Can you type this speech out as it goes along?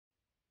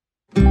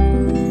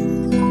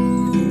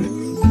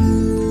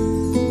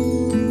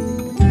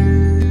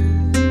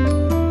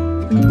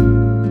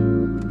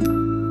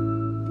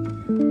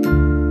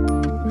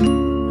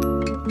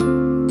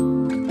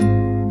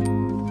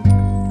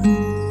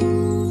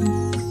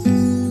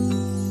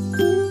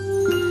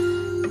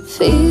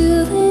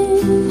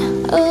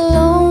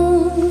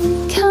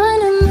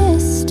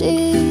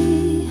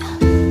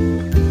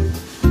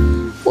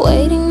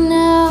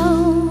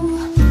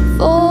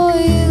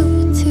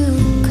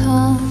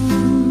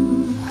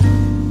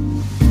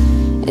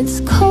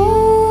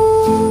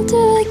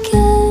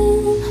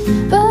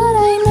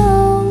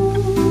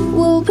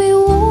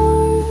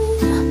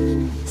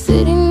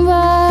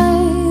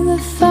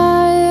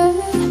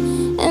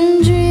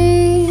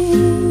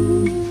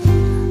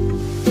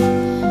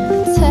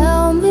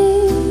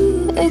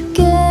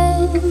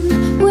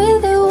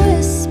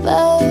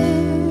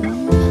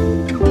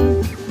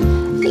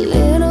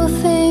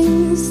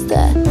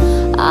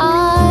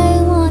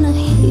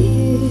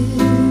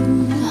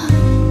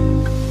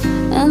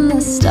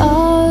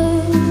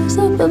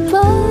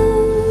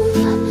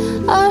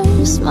above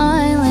are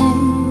smiling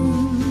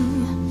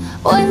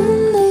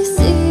when they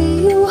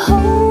see you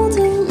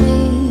holding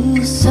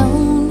me so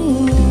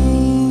near.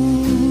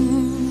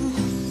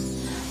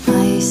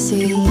 I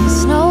see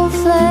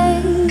snowflakes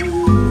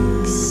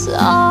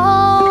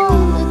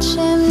on the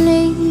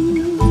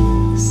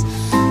chimneys,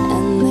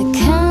 and the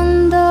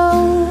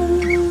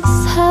candles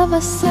have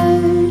a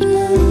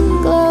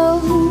certain glow,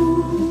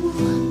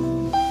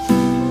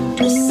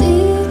 a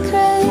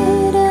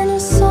secret and a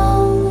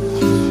song.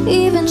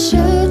 Even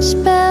church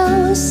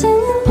bells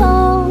sing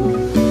along,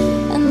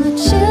 and the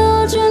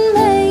children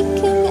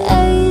making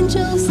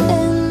angels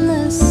in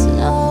the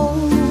snow.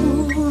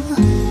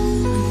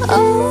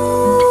 Oh,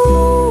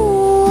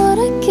 what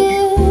a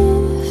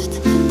gift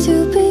to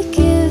be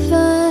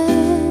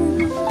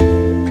given.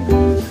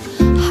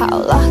 How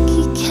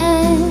lucky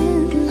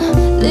can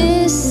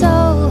this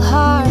soul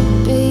heart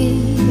be?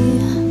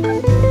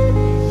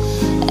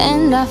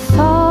 And I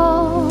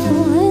fall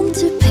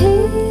into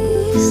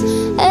peace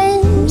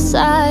and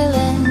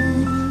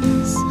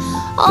silence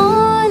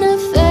on a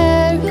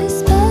very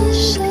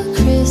special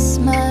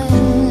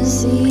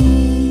Christmas Eve.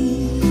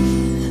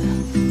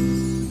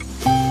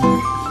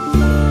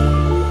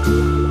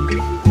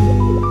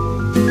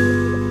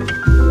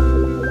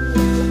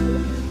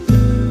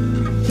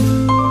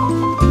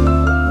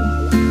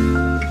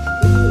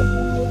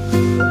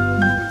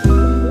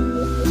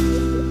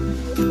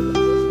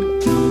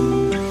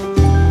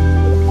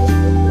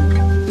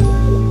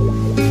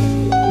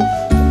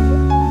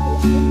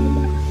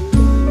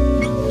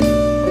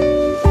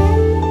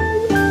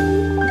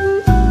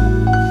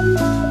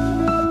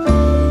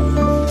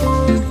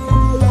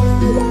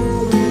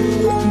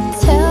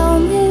 Tell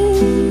me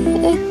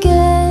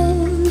again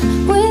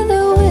with a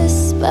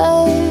whisper,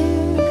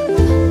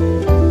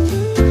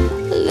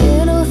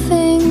 little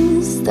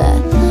things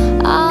that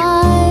I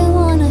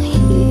wanna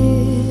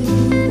hear.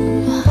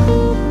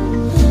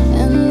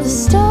 And the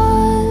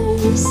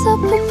stars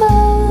up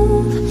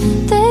above,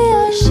 they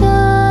are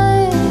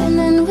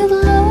shining with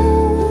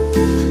love,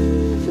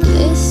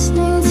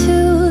 listening to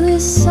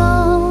this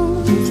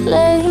song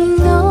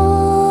playing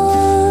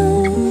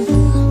on,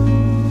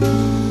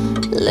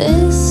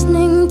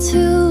 listening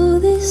to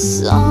this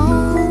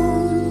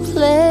song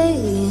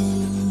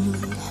playing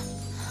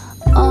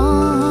on.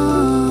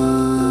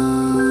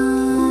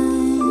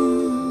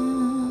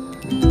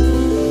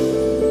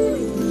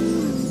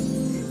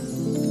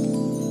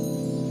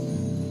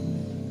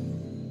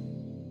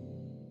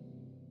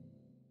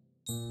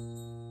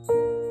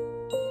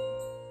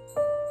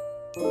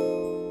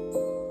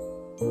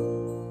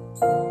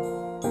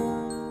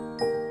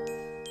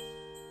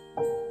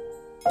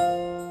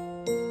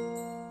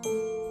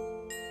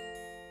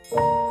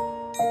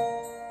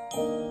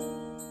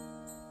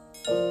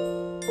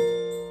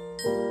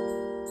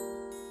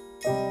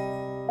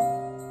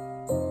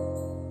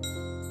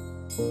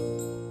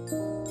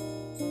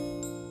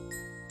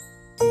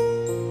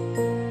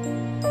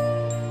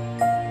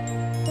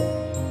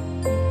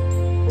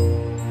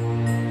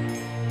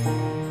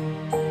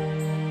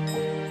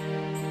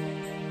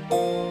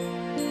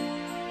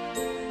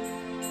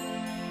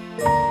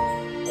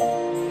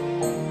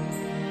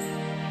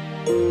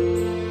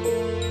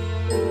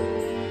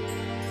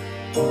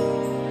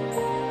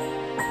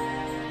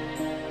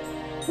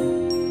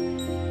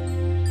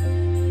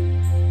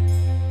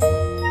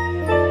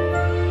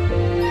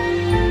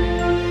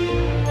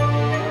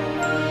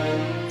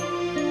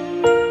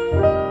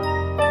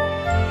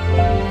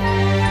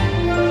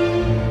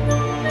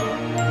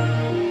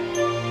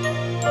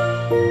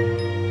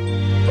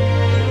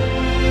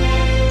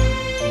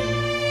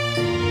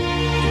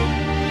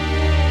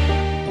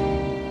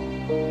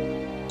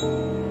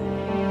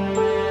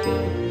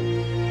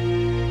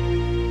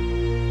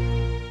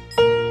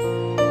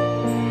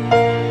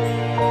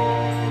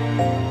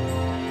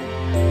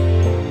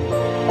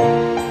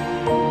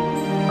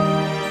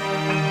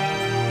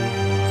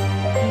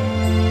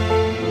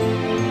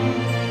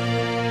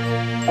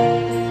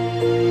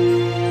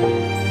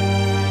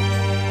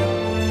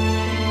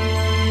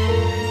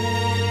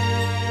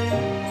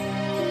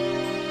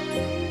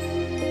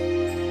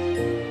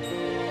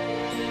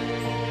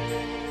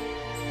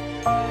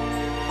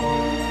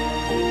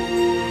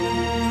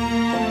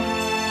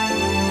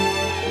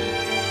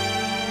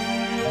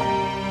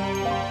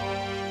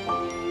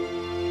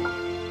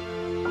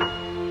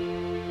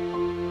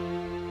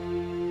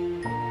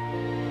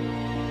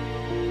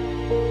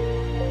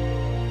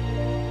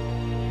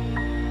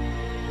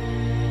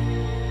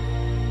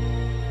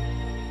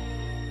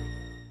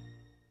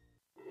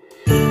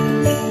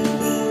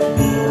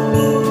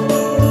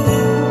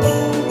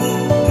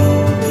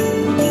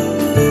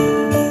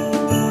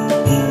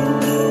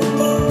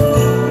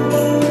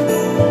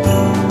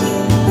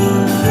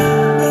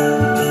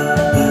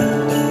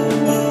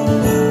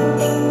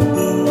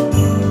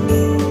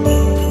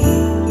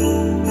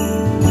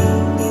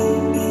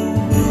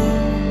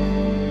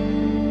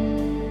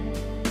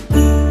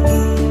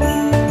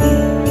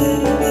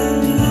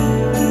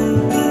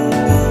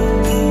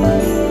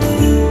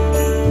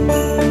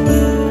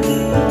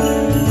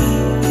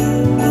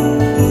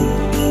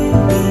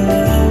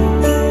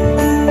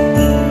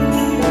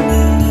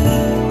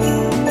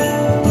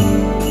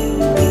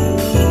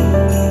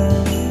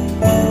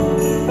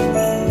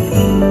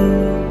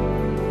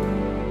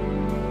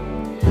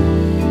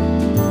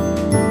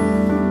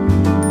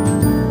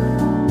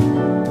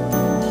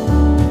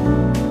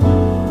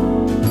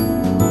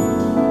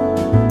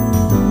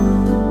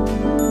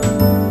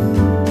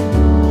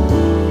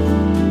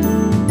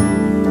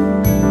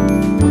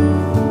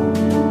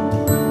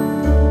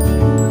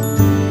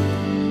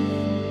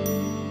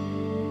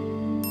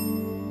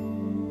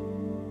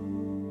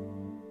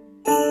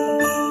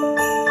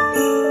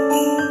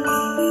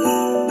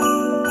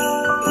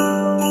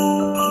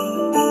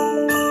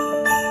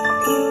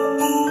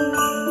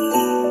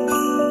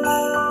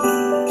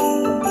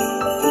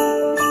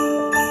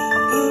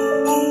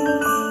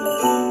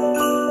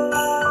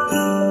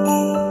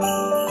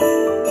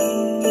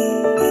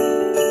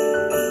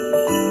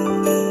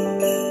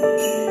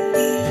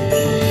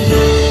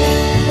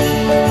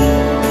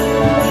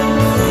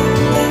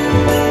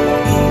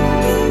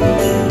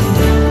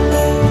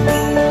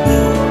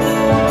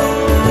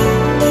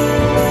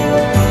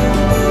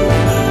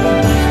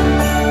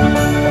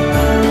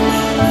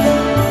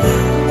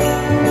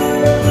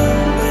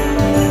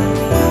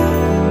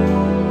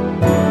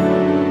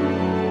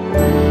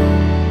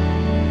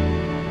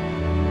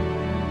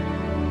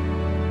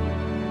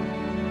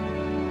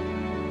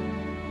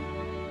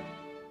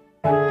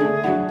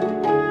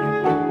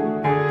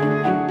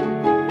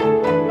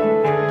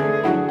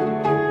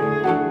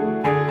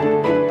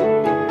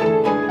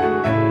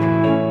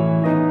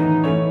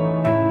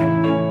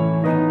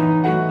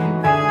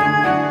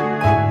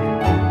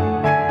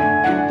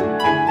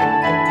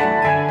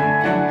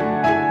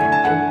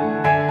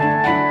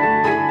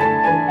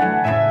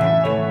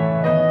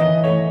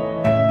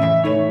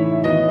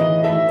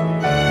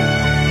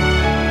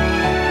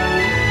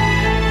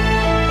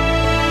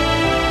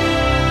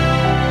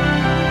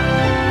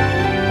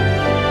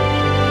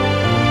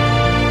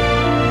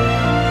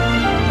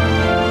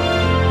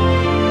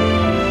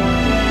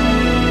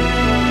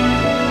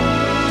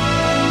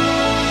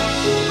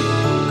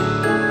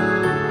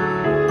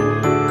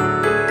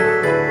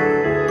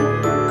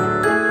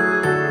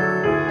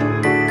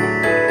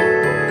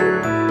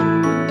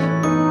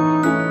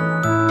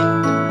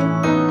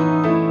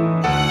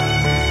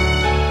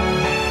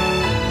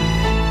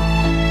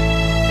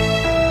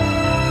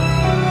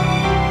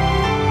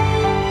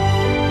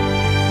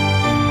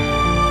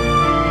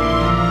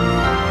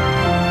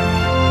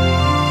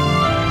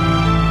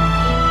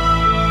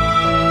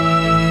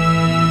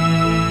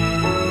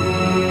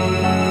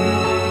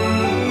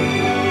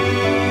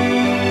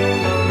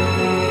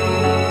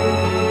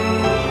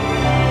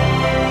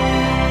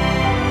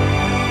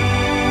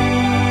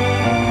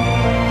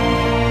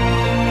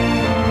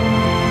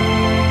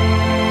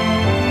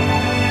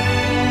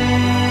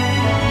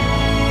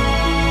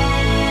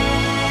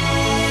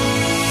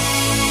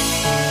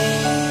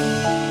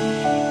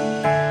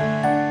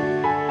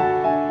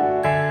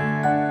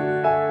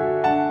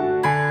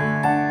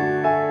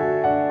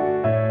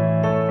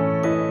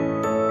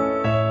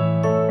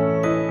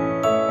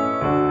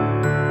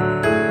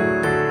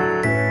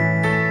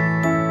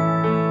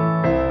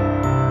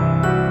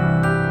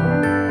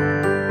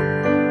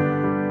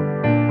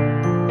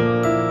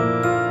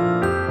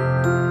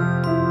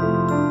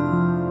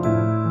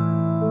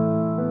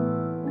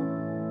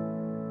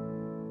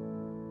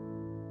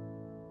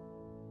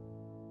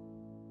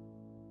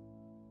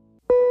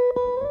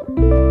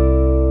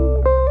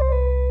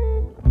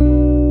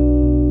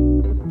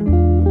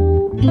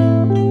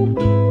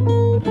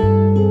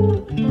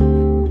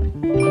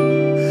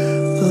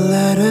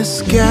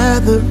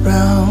 gather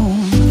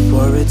round,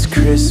 for it's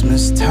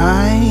Christmas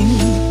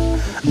time.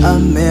 A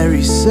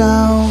merry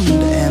sound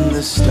and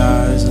the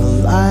stars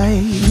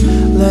alight.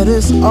 Let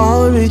us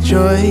all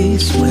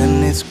rejoice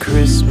when it's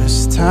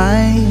Christmas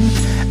time,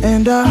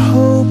 and our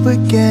hope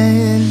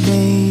again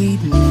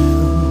made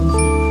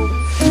new.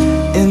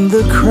 In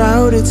the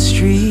crowded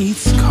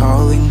streets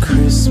calling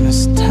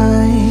Christmas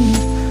time,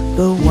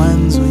 the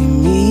ones we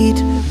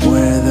meet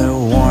wear their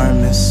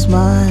warmest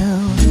smile.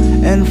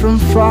 And from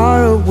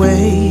far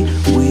away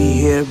we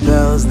hear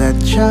bells that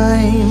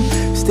chime,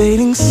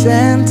 stating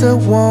Santa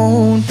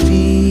won't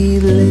be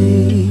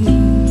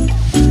late.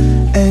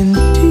 And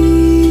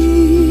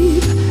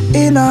deep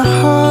in our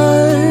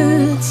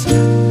hearts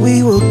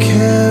we will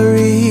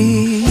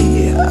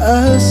carry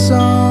a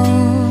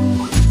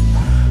song,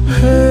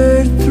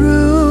 heard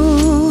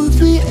through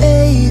the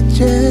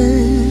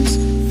ages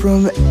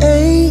from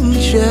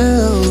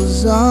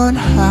angels on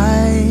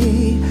high.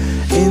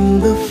 In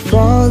the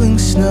falling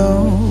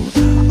snow,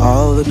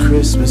 all the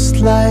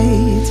Christmas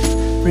lights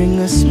bring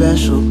a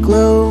special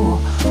glow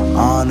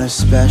on a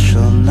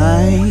special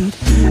night.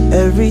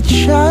 Every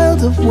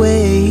child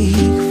awake,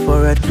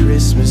 for at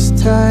Christmas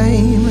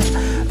time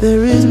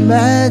there is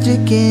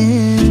magic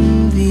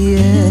in the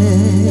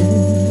air.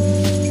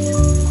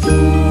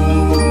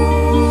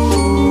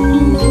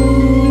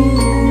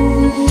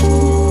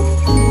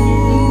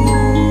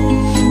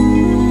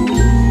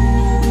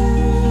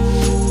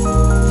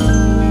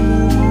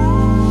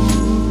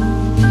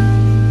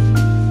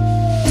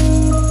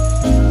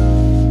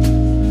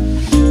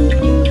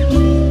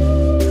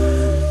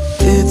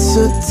 It's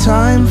a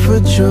time for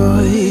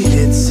joy,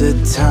 it's a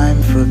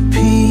time for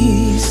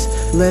peace.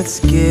 Let's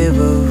give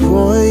a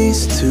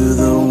voice to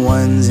the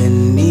ones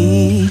in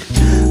need.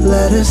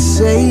 Let us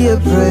say a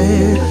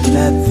prayer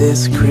that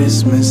this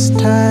Christmas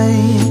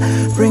time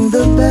bring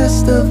the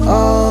best of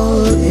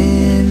all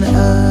in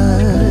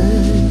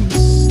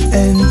us.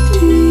 And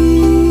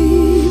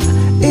deep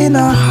in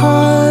our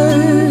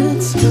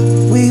hearts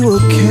we will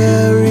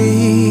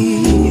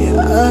carry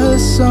a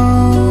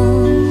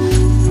song,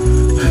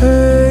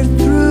 heard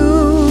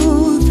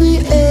through the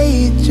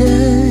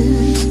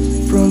ages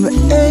from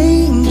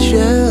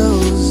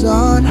angels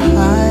on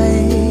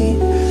high.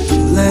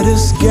 Let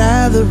us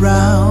gather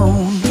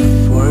round,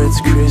 for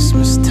it's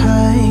Christmas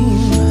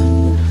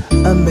time.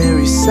 A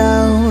merry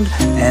sound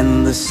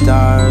and the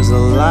stars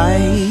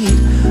alight.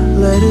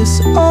 Let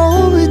us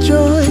all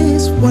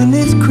rejoice when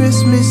it's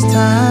Christmas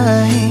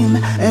time,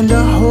 and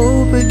our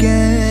hope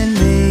again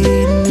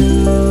made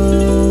new.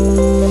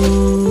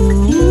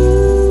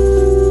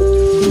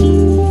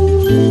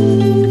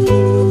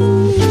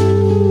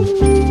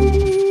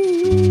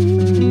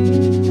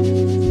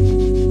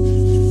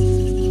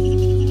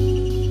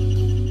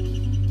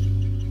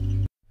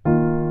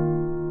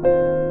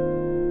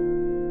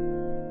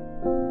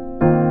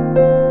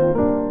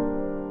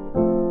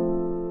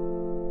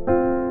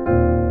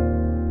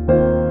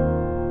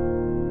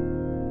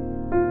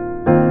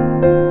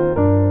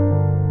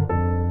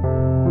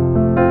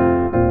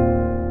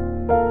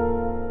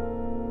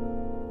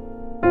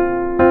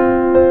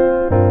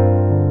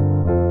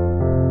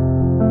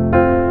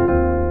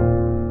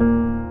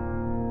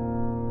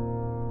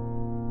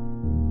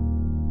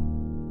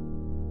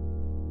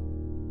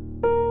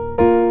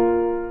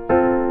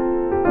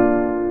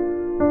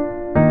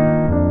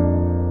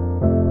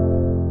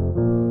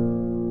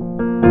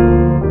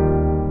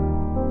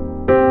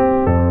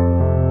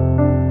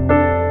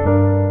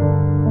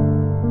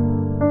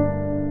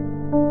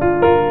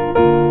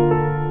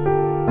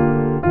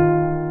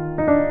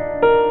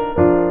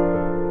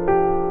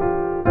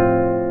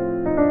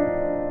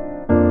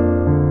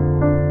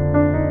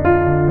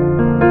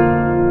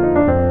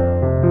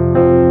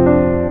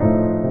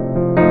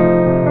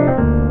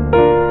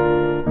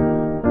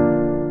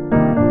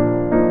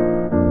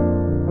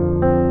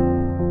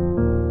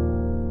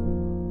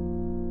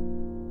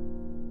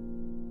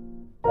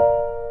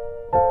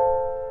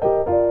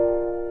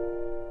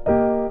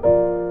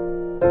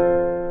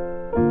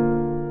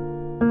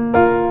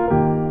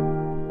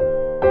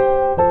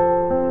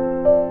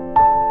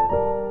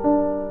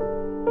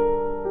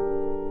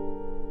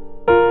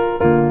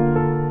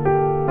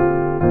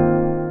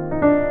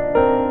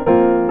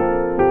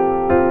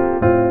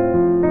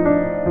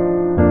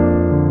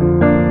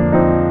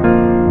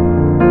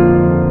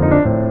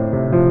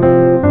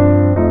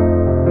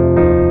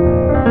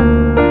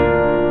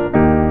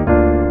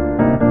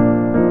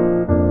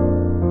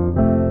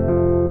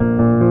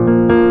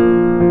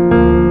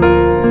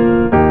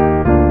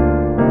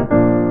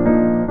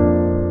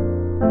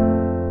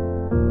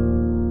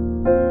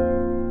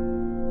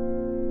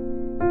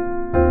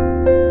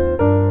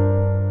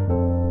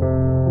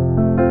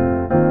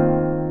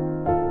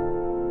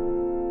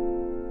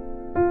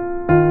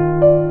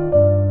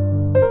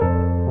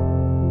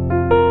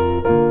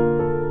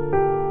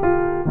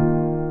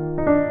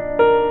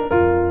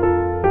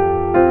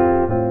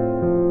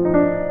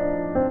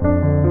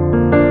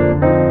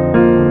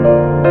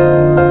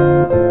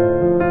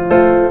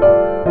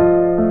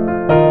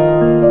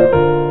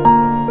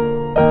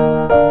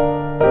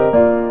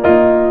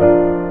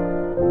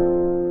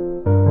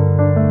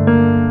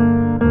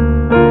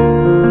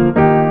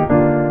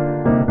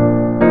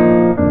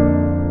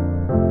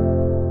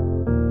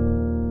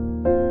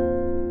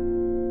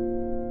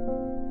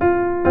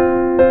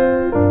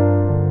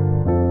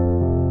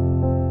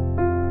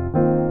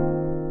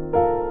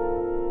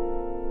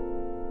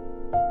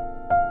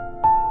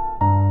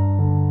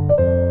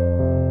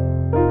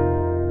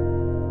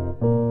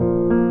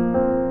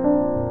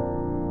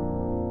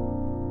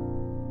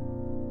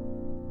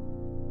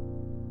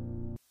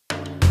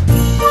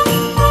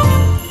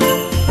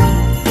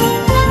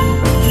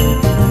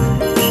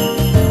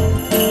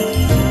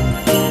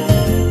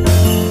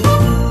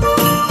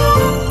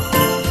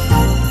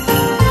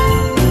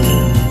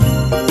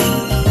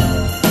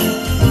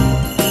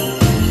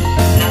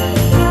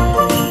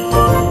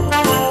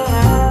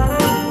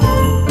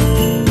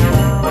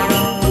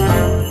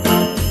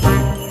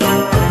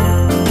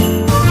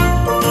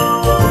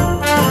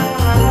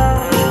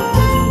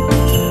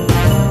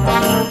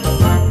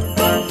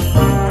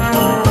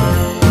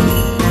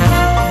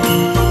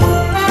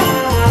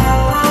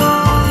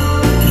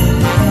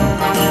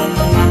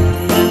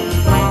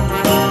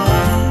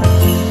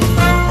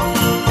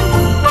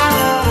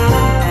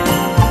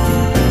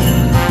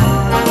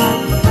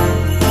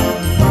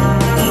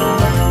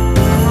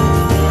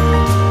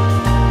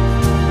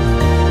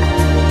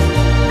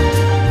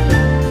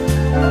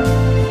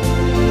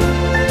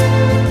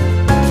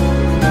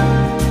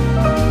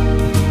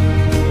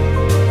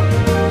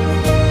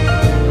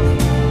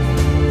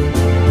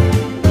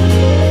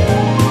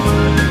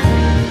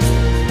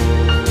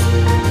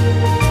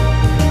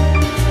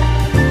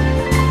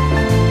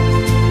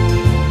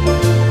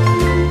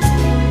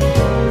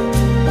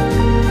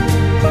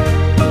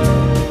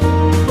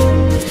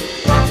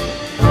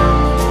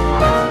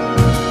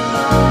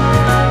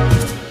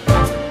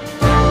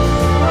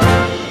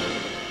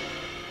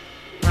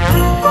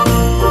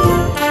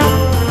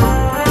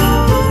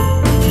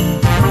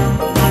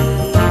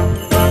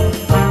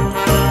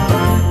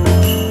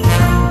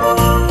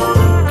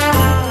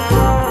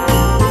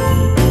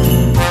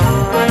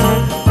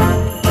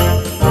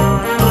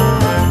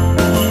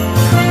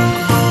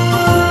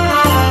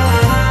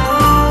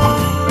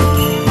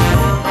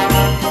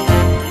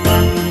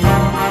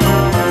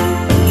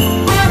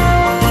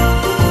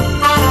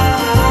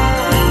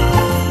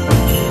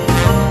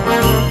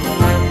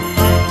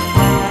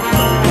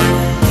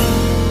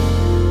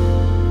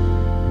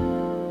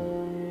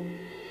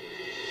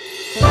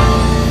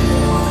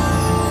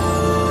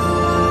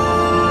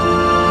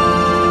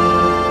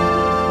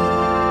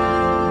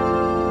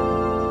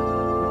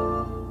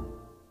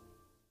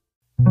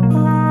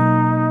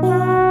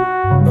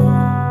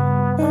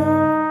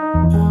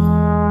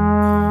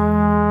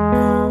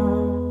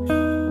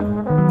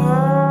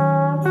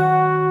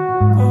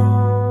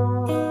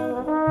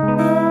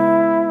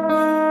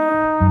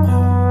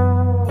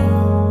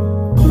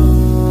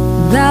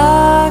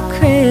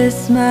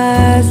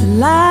 as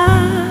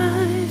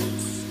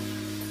lights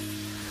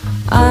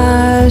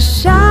are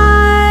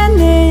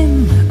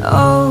shining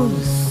oh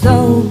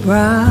so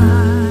bright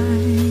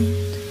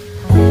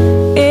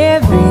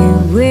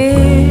everywhere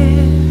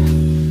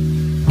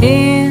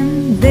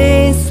in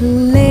this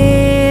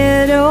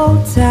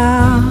little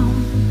town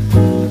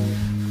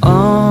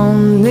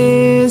on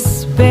this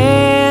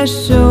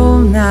special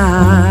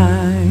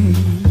night.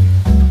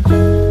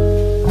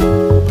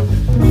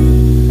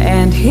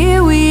 And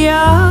here we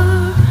are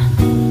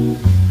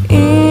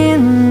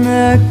in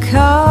the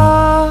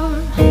car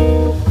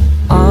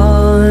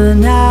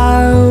on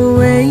our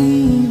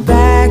way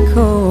back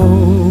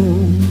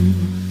home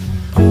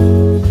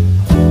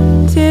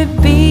to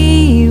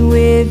be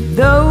with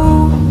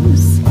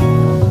those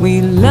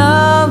we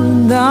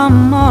love the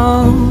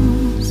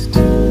most,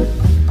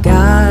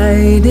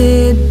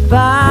 guided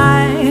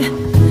by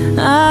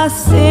a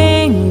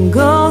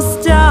single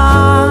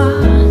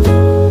star.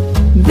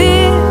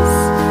 This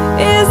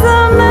is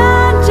the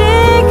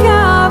magic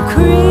of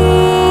Christmas.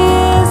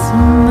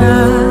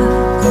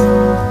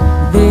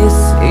 This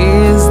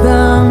is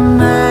the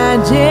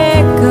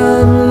magic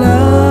of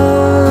love.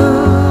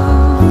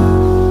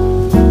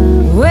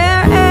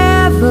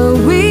 Wherever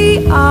we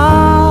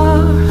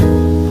are,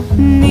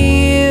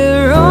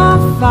 near or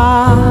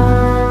far,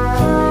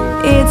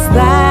 it's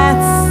that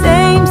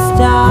same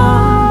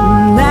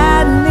star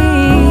that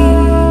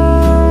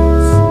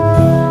leads,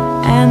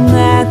 and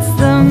that's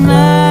the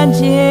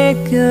magic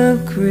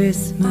of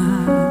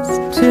Christmas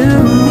to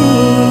me.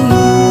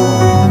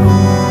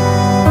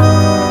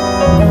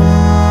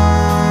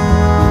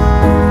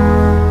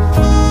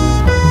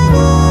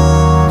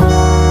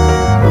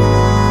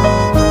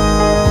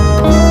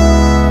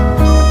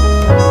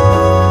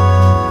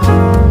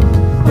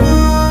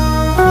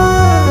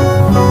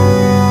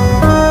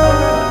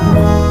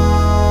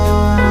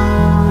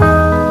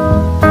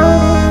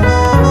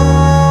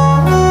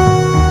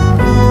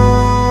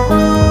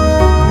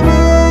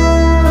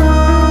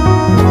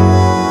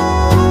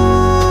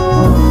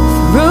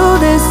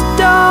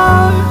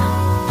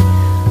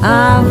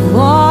 I've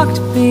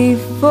walked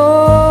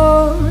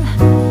before.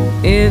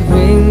 It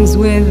rings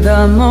with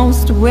the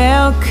most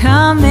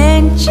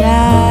welcoming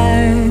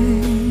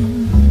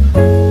chime,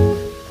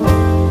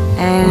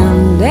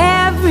 and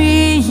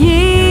every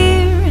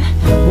year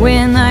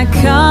when I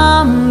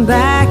come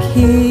back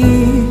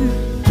here,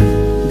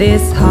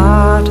 this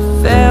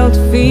heartfelt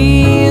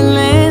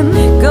feeling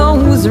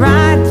goes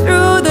right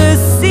through the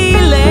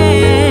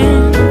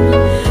ceiling.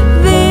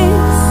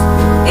 This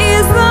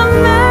is the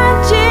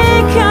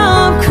magic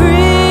of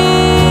Christmas.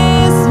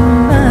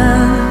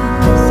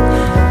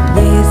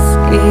 This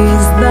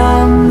is the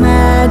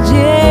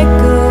magic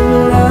of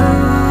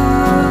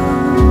love.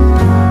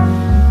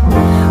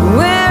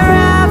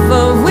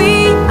 Wherever we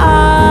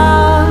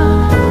are,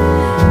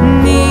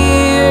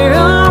 near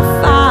or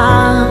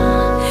far,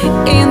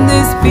 in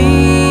this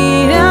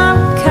beat of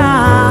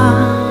car,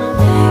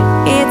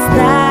 it's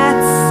that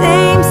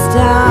same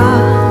star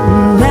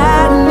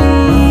that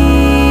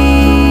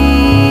leads,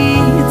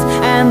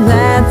 and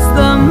that's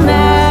the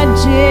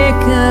magic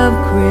of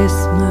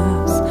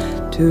Christmas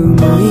to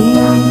me.